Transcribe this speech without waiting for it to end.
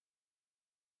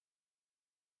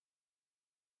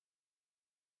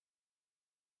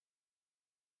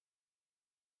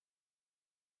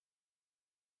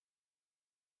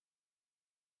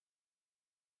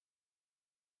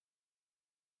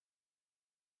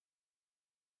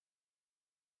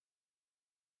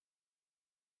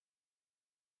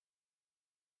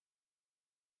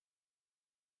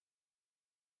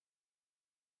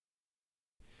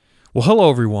Well, hello,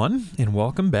 everyone, and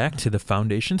welcome back to the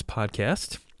Foundations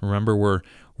Podcast. Remember, we're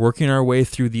working our way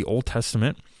through the Old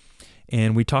Testament,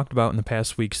 and we talked about in the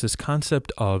past weeks this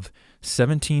concept of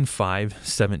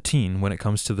 17:5:17 when it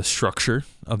comes to the structure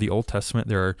of the Old Testament.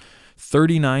 There are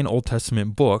 39 Old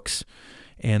Testament books,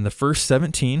 and the first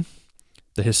 17,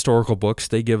 the historical books,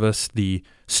 they give us the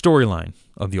storyline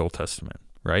of the Old Testament,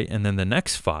 right? And then the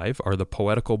next 5 are the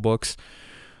poetical books.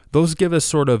 Those give us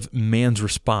sort of man's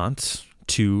response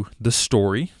to the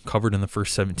story covered in the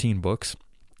first 17 books.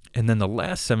 And then the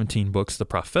last 17 books, the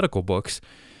prophetical books,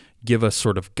 give us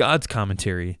sort of God's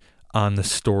commentary on the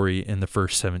story in the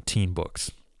first 17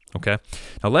 books. Okay?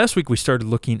 Now, last week we started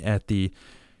looking at the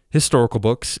historical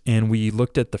books, and we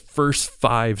looked at the first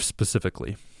 5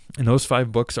 specifically. And those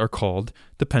 5 books are called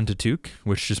the Pentateuch,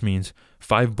 which just means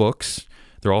 5 books.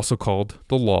 They're also called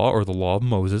the Law, or the Law of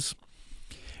Moses.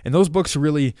 And those books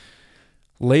really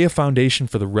lay a foundation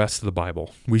for the rest of the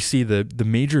Bible. We see the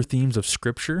major themes of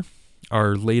Scripture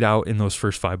are laid out in those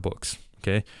first 5 books.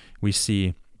 Okay, we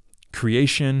see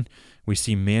creation, we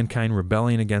see mankind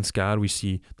rebelling against God, we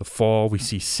see the fall, we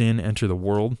see sin enter the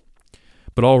world.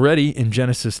 But already in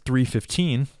Genesis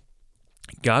 3:15,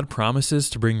 God promises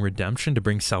to bring redemption, to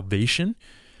bring salvation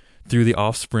through the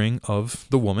offspring of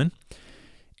the woman.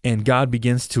 And God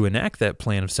begins to enact that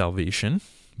plan of salvation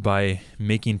by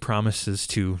making promises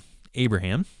to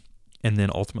Abraham, and then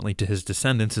ultimately to his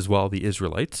descendants as well, the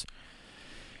Israelites.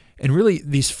 And really,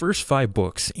 these first 5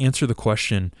 books answer the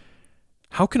question,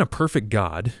 how can a perfect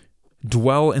God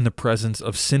dwell in the presence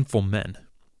of sinful men?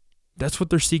 That's what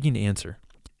they're seeking to answer.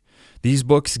 These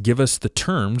books give us the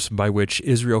terms by which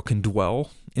Israel can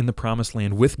dwell in the promised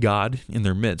land with God in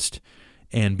their midst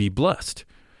and be blessed.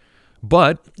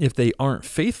 But if they aren't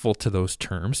faithful to those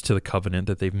terms, to the covenant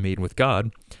that they've made with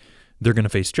God, they're going to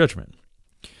face judgment.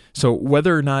 So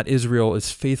whether or not Israel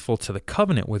is faithful to the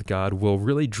covenant with God will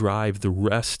really drive the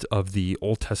rest of the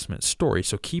Old Testament story.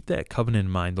 So keep that covenant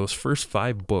in mind. Those first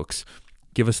 5 books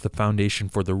give us the foundation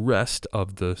for the rest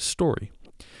of the story.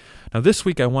 Now this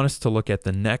week I want us to look at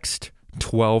the next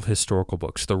 12 historical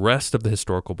books, the rest of the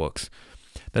historical books.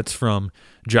 That's from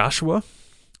Joshua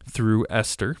through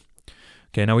Esther.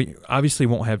 Okay, now we obviously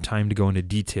won't have time to go into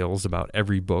details about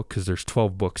every book because there's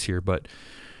 12 books here, but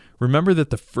remember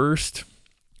that the first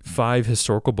 5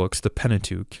 historical books, the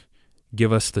Pentateuch,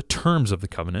 give us the terms of the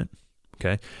covenant.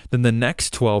 Okay. Then the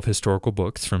next 12 historical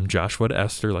books from Joshua to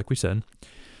Esther, like we said,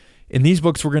 in these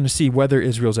books we're going to see whether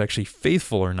Israel's actually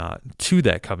faithful or not to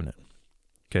that covenant.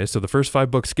 Okay. So the first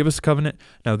 5 books give us the covenant.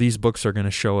 Now these books are going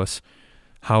to show us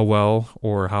how well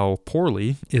or how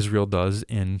poorly Israel does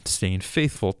in staying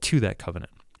faithful to that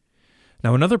covenant.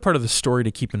 Now another part of the story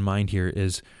to keep in mind here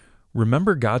is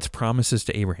remember God's promises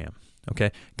to Abraham.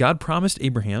 Okay, God promised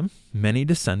Abraham many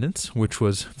descendants, which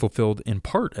was fulfilled in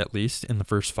part, at least, in the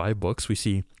first 5 books. We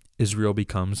see Israel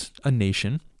becomes a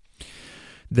nation.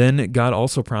 Then God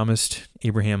also promised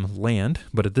Abraham land,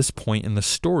 but at this point in the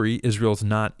story, Israel's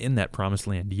not in that promised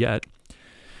land yet.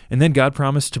 And then God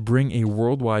promised to bring a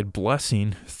worldwide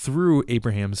blessing through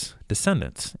Abraham's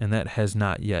descendants, and that has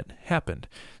not yet happened.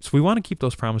 So we want to keep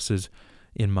those promises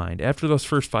in mind. After those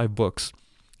first 5 books,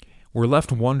 we're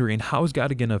left wondering, how is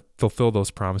God going to fulfill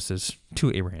those promises to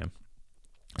Abraham?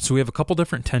 So we have a couple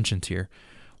different tensions here.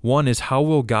 One is, how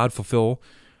will God fulfill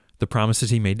the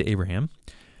promises he made to Abraham?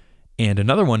 And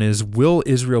another one is, will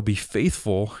Israel be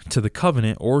faithful to the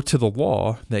covenant or to the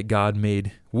law that God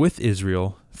made with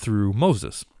Israel through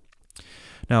Moses?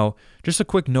 Now, just a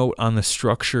quick note on the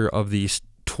structure of these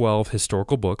 12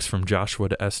 historical books from Joshua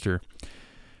to Esther.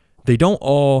 They don't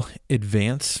all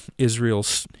advance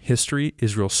Israel's history,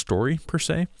 Israel's story, per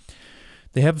se.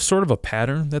 They have sort of a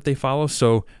pattern that they follow.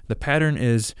 So the pattern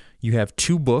is you have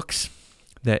 2 books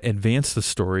that advance the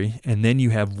story, and then you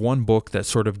have 1 book that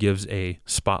sort of gives a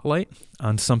spotlight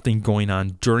on something going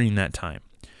on during that time.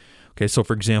 Okay, so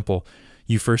for example,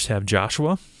 you first have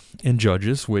Joshua and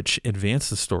Judges, which advance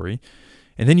the story,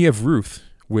 and then you have Ruth,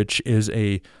 which is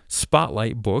a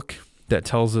spotlight book that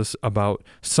tells us about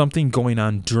something going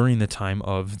on during the time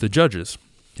of the judges.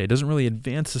 Okay, it doesn't really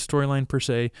advance the storyline per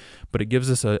se, but it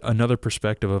gives us another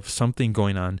perspective of something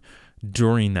going on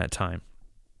during that time.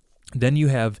 Then you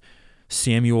have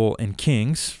Samuel and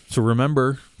Kings. So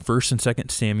remember 1st and 2nd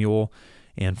Samuel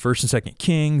and 1st and 2nd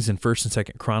Kings and 1st and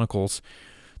 2nd Chronicles.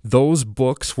 Those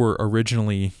books were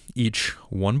originally each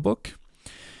 1 book,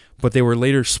 but they were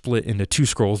later split into 2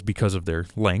 scrolls because of their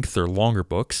length. They're longer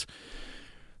books.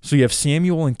 So you have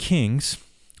Samuel and Kings.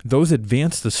 Those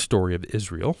advance the story of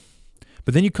Israel.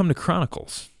 But then you come to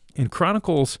Chronicles. And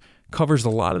Chronicles covers a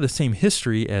lot of the same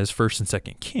history as 1st and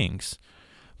 2nd Kings,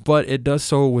 but it does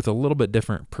so with a little bit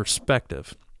different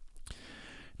perspective.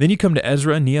 Then you come to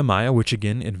Ezra and Nehemiah, which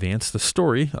again advance the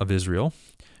story of Israel.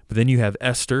 But then you have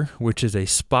Esther, which is a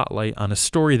spotlight on a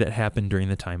story that happened during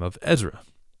the time of Ezra.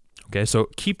 Okay, so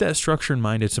keep that structure in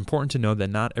mind. It's important to know that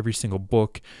not every single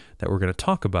book that we're going to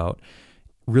talk about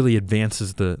really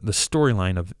advances the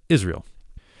storyline of Israel.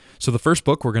 So the first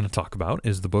book we're going to talk about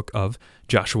is the book of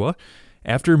Joshua.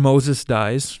 After Moses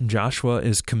dies, Joshua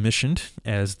is commissioned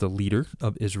as the leader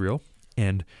of Israel.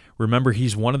 And remember,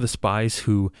 he's one of the spies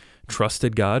who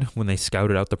trusted God when they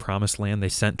scouted out the promised land. They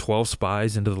sent 12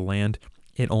 spies into the land,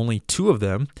 and only 2 of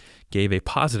them gave a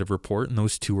positive report, and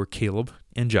those 2 were Caleb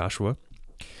and Joshua.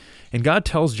 And God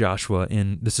tells Joshua,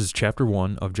 this is chapter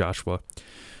 1 of Joshua,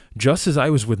 "Just as I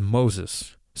was with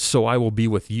Moses, so I will be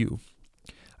with you.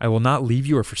 I will not leave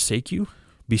you or forsake you.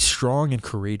 Be strong and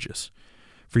courageous,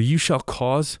 for you shall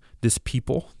cause this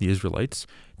people, the Israelites,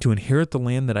 to inherit the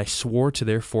land that I swore to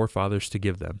their forefathers to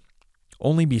give them.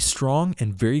 Only be strong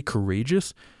and very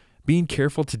courageous, being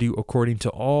careful to do according to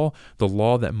all the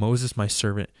law that Moses my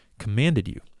servant commanded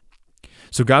you."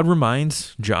 So God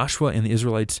reminds Joshua and the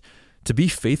Israelites to be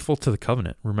faithful to the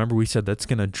covenant. Remember, we said that's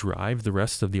going to drive the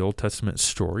rest of the Old Testament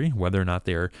story, whether or not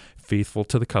they are faithful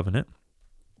to the covenant.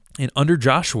 And under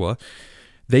Joshua,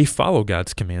 they follow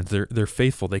God's commands. They're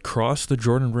faithful. They cross the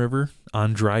Jordan River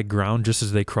on dry ground, just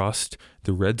as they crossed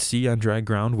the Red Sea on dry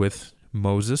ground with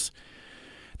Moses.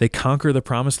 They conquer the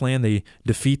promised land. They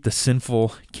defeat the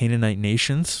sinful Canaanite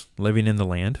nations living in the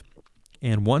land.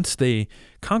 And once they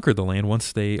conquer the land,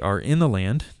 once they are in the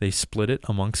land, they split it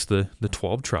amongst the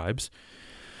 12 tribes.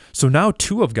 So now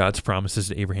 2 of God's promises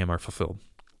to Abraham are fulfilled.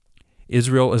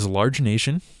 Israel is a large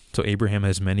nation, so Abraham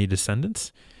has many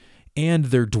descendants, and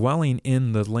they're dwelling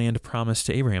in the land promised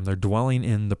to Abraham. They're dwelling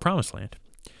in the promised land.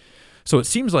 So it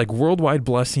seems like worldwide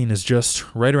blessing is just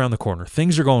right around the corner.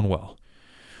 Things are going well.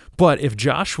 But if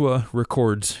Joshua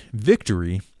records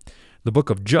victory, the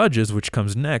book of Judges, which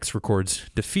comes next, records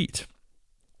defeat.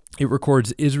 It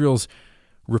records Israel's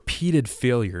repeated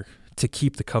failure to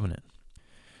keep the covenant.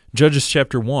 Judges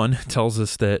chapter 1 tells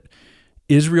us that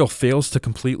Israel fails to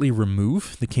completely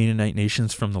remove the Canaanite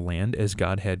nations from the land as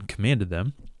God had commanded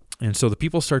them. And so the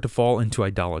people start to fall into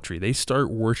idolatry. They start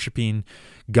worshiping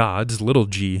gods, little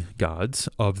g gods,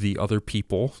 of the other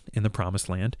people in the promised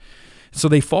land. So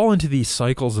they fall into these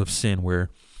cycles of sin where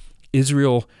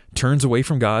Israel turns away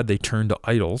from God, they turn to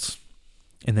idols,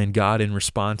 and then God, in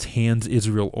response, hands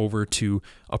Israel over to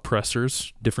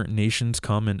oppressors. Different nations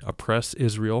come and oppress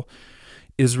Israel.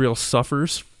 Israel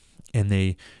suffers, and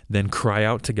they then cry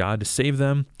out to God to save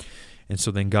them. And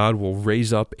so then God will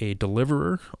raise up a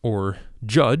deliverer or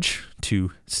judge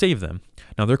to save them.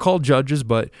 Now, they're called judges,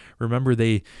 but remember,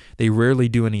 they rarely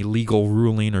do any legal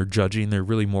ruling or judging. They're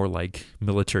really more like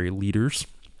military leaders,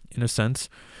 in a sense.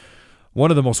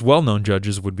 One of the most well-known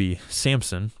judges would be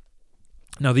Samson.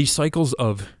 Now, these cycles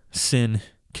of sin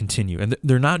continue, and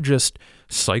they're not just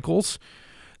cycles.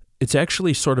 It's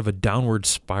actually sort of a downward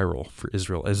spiral for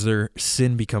Israel as their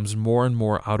sin becomes more and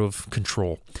more out of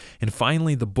control. And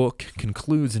finally, the book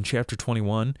concludes in chapter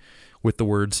 21 with the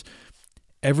words,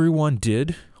 "Everyone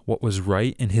did what was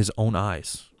right in his own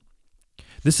eyes."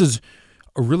 This is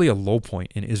really a low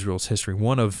point in Israel's history,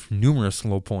 one of numerous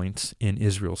low points in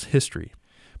Israel's history.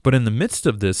 But in the midst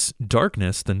of this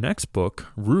darkness, the next book,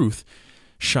 Ruth,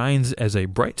 shines as a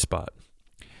bright spot.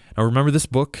 Now remember, this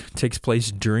book takes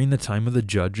place during the time of the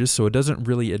Judges, so it doesn't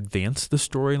really advance the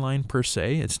storyline per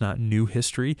se. It's not new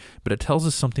history, but it tells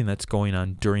us something that's going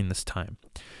on during this time.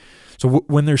 So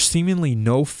when there's seemingly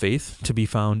no faith to be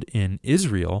found in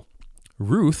Israel,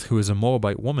 Ruth, who is a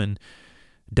Moabite woman,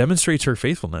 demonstrates her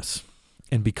faithfulness.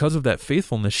 And because of that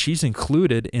faithfulness, she's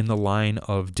included in the line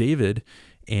of David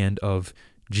and of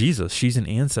Jesus. She's an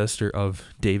ancestor of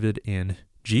David and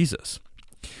Jesus.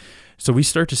 So we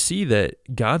start to see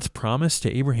that God's promise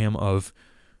to Abraham of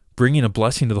bringing a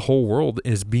blessing to the whole world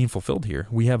is being fulfilled here.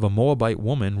 We have a Moabite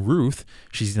woman, Ruth.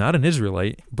 She's not an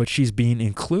Israelite, but she's being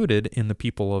included in the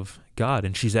people of God.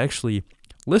 And she's actually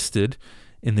listed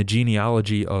in the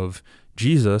genealogy of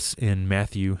Jesus in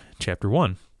Matthew chapter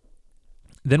 1.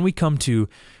 Then we come to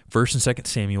 1st and 2nd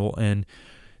Samuel, and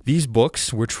these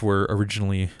books, which were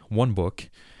originally one book,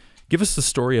 give us the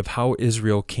story of how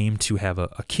Israel came to have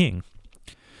a king.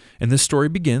 And this story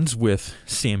begins with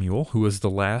Samuel, who was the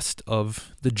last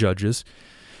of the judges.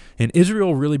 And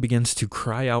Israel really begins to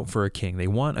cry out for a king. They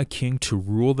want a king to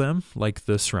rule them like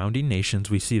the surrounding nations.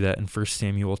 We see that in 1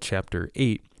 Samuel chapter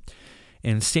 8.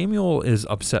 And Samuel is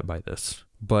upset by this.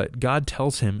 But God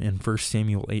tells him in 1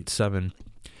 Samuel 8:7,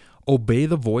 "Obey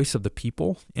the voice of the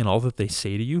people in all that they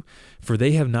say to you, for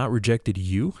they have not rejected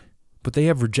you, but they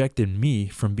have rejected me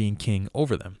from being king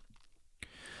over them."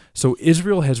 So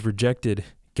Israel has rejected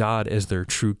God as their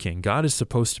true king. God is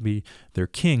supposed to be their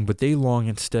king, but they long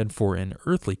instead for an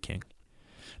earthly king.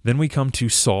 Then we come to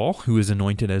Saul, who is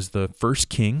anointed as the first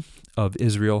king of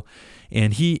Israel,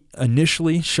 and he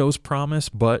initially shows promise,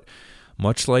 but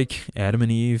much like Adam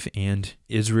and Eve and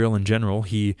Israel in general,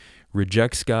 he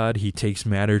rejects God, he takes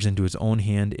matters into his own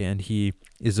hand, and he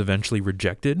is eventually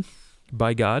rejected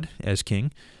by God as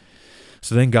king.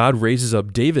 So then God raises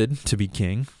up David to be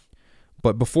king,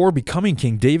 but before becoming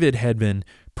king, David had been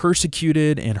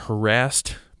persecuted and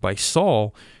harassed by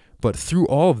Saul, but through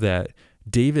all of that,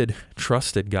 David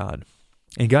trusted God.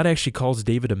 And God actually calls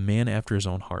David a man after his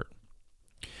own heart.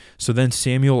 So then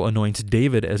Samuel anoints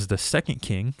David as the second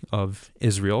king of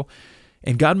Israel,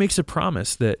 and God makes a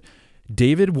promise that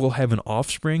David will have an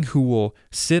offspring who will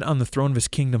sit on the throne of his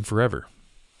kingdom forever.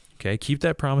 Okay, keep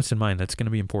that promise in mind. That's going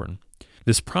to be important.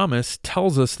 This promise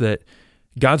tells us that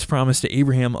God's promise to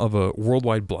Abraham of a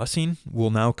worldwide blessing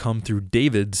will now come through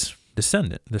David's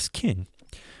descendant, this king.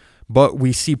 But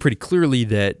we see pretty clearly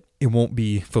that it won't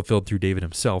be fulfilled through David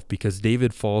himself, because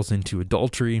David falls into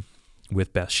adultery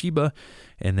with Bathsheba,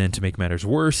 and then to make matters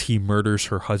worse, he murders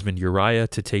her husband Uriah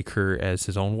to take her as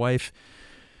his own wife.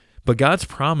 But God's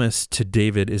promise to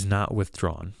David is not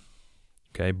withdrawn.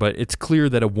 Okay, but it's clear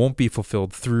that it won't be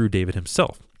fulfilled through David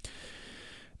himself.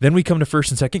 Then we come to 1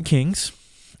 and 2 Kings,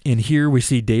 and here we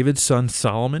see David's son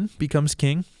Solomon becomes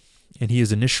king, and he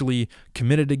is initially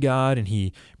committed to God, and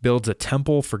he builds a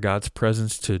temple for God's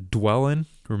presence to dwell in.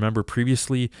 Remember,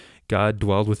 previously, God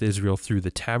dwelled with Israel through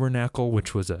the tabernacle,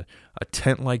 which was a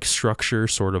tent-like structure,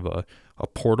 sort of a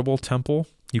portable temple,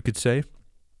 you could say.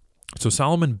 So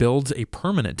Solomon builds a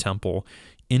permanent temple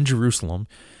in Jerusalem,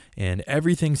 and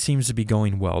everything seems to be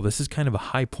going well. This is kind of a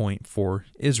high point for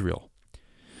Israel.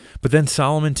 But then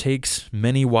Solomon takes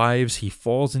many wives, he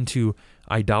falls into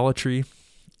idolatry,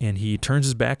 and he turns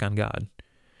his back on God.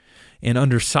 And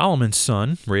under Solomon's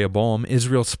son, Rehoboam,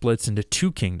 Israel splits into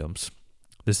two kingdoms.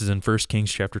 This is in 1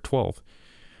 Kings chapter 12.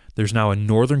 There's now a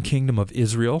northern kingdom of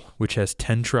Israel, which has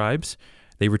 10 tribes.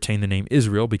 They retain the name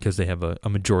Israel because they have a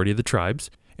majority of the tribes.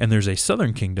 And there's a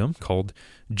southern kingdom called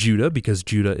Judah, because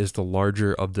Judah is the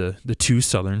larger of the two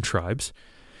southern tribes.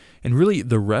 And really,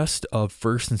 the rest of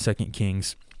 1 and 2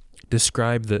 Kings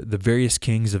describe the various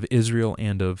kings of Israel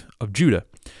and of Judah.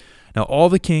 Now, all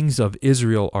the kings of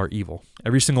Israel are evil,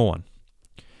 every single one.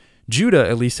 Judah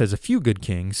at least has a few good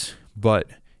kings, but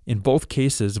in both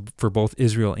cases, for both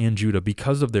Israel and Judah,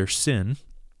 because of their sin,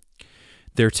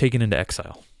 they're taken into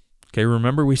exile. Okay,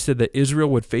 remember we said that Israel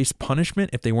would face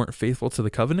punishment if they weren't faithful to the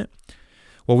covenant?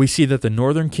 Well, we see that the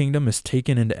northern kingdom is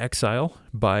taken into exile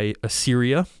by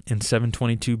Assyria in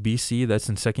 722 BC. That's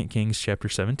in 2 Kings chapter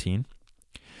 17.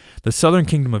 The southern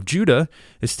kingdom of Judah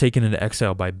is taken into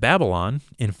exile by Babylon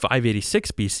in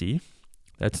 586 BC.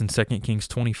 That's in 2 Kings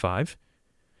 25.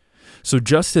 So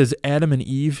just as Adam and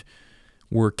Eve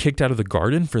were kicked out of the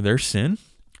garden for their sin,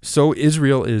 so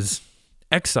Israel is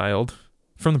exiled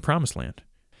from the promised land.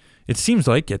 It seems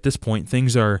like at this point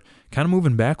things are kind of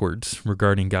moving backwards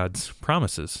regarding God's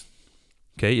promises.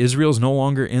 Okay, Israel's no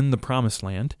longer in the promised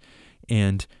land,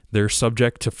 and they're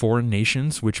subject to foreign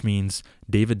nations, which means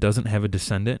David doesn't have a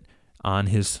descendant on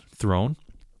his throne.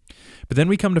 But then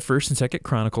we come to 1 and 2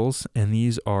 Chronicles, and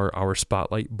these are our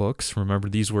spotlight books. Remember,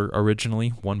 these were originally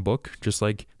one book, just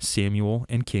like Samuel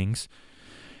and Kings.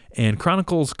 And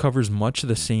Chronicles covers much of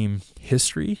the same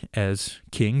history as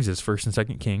Kings, as 1 and 2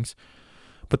 Kings,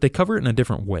 but they cover it in a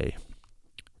different way.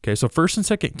 Okay, so 1 and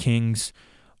 2 Kings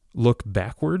look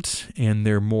backwards, and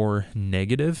they're more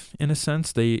negative in a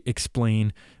sense. They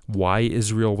explain why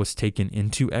Israel was taken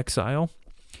into exile.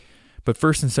 But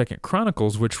 1 and 2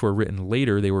 Chronicles, which were written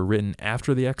later, they were written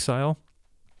after the exile,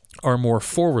 are more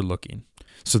forward-looking.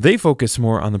 So they focus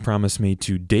more on the promise made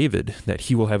to David that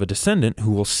he will have a descendant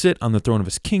who will sit on the throne of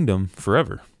his kingdom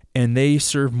forever. And they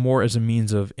serve more as a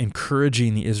means of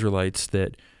encouraging the Israelites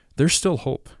that there's still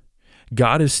hope.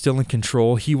 God is still in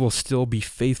control. He will still be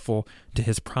faithful to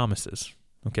his promises.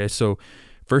 Okay, so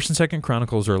 1 and 2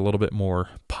 Chronicles are a little bit more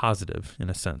positive in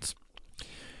a sense.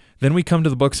 Then we come to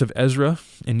the books of Ezra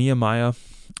and Nehemiah,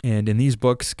 and in these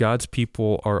books, God's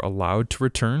people are allowed to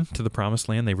return to the promised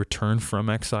land. They return from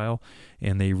exile,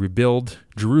 and they rebuild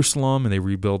Jerusalem, and they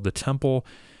rebuild the temple,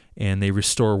 and they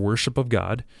restore worship of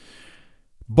God.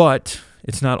 But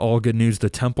it's not all good news. The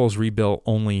temple's rebuilt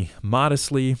only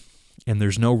modestly, and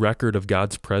there's no record of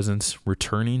God's presence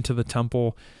returning to the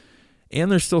temple,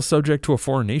 and they're still subject to a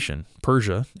foreign nation,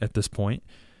 Persia, at this point.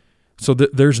 So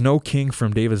there's no king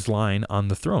from David's line on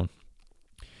the throne.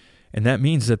 And that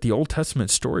means that the Old Testament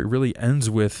story really ends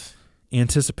with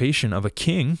anticipation of a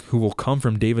king who will come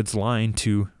from David's line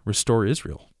to restore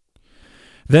Israel.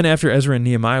 Then after Ezra and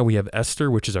Nehemiah, we have Esther,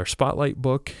 which is our spotlight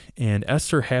book. And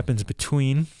Esther happens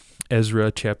between Ezra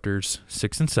chapters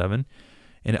 6 and 7.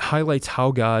 And it highlights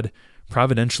how God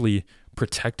providentially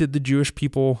protected the Jewish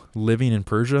people living in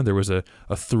Persia. There was a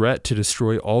threat to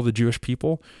destroy all the Jewish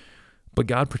people, but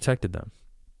God protected them.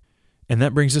 And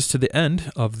that brings us to the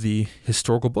end of the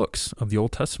historical books of the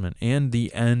Old Testament and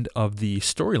the end of the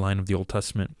storyline of the Old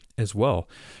Testament as well.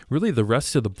 Really, the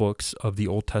rest of the books of the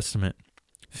Old Testament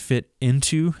fit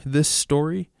into this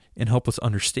story and help us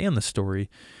understand the story,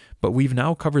 but we've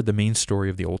now covered the main story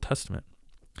of the Old Testament.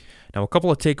 Now, a couple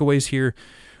of takeaways here.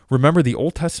 Remember, the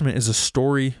Old Testament is a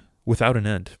story without an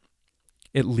end.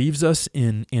 It leaves us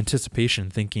in anticipation,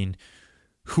 thinking,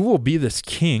 who will be this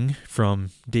king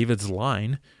from David's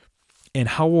line, and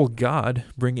how will God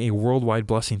bring a worldwide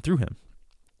blessing through him?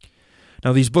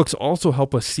 Now, these books also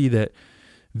help us see that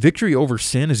victory over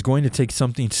sin is going to take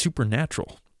something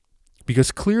supernatural,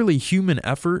 because clearly human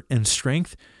effort and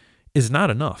strength is not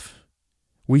enough.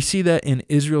 We see that in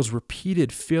Israel's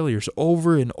repeated failures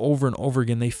over and over and over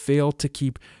again. They fail to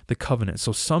keep the covenant.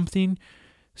 So something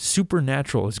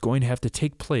supernatural is going to have to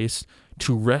take place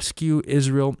to rescue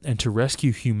Israel and to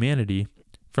rescue humanity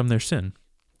from their sin.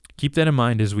 Keep that in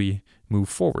mind as we move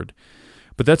forward.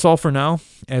 But that's all for now.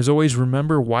 As always,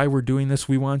 remember why we're doing this.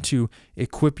 We want to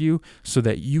equip you so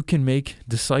that you can make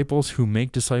disciples who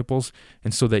make disciples,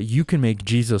 and so that you can make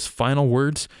Jesus' final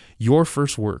words your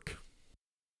first work.